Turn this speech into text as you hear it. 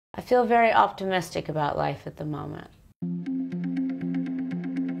I feel very optimistic about life at the moment.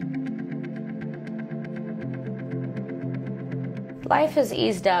 Life has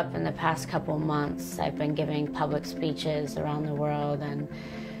eased up in the past couple months. I've been giving public speeches around the world,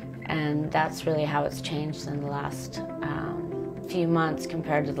 and that's really how it's changed in the last few months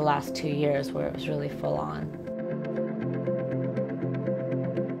compared to the last 2 years where it was really full on.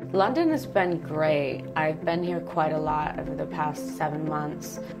 London has been great. I've been here quite a lot over the past 7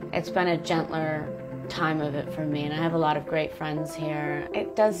 months. It's been a gentler time of it for me, and I have a lot of great friends here.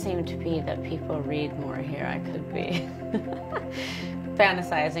 It does seem to be that people read more here. I could be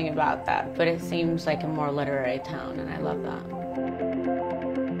fantasizing about that, but it seems like a more literary town, and I love that.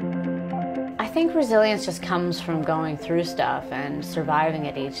 I think resilience just comes from going through stuff and surviving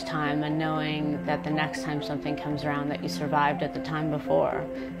it each time, and knowing that the next time something comes around that you survived at the time before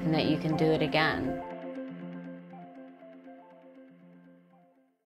and that you can do it again.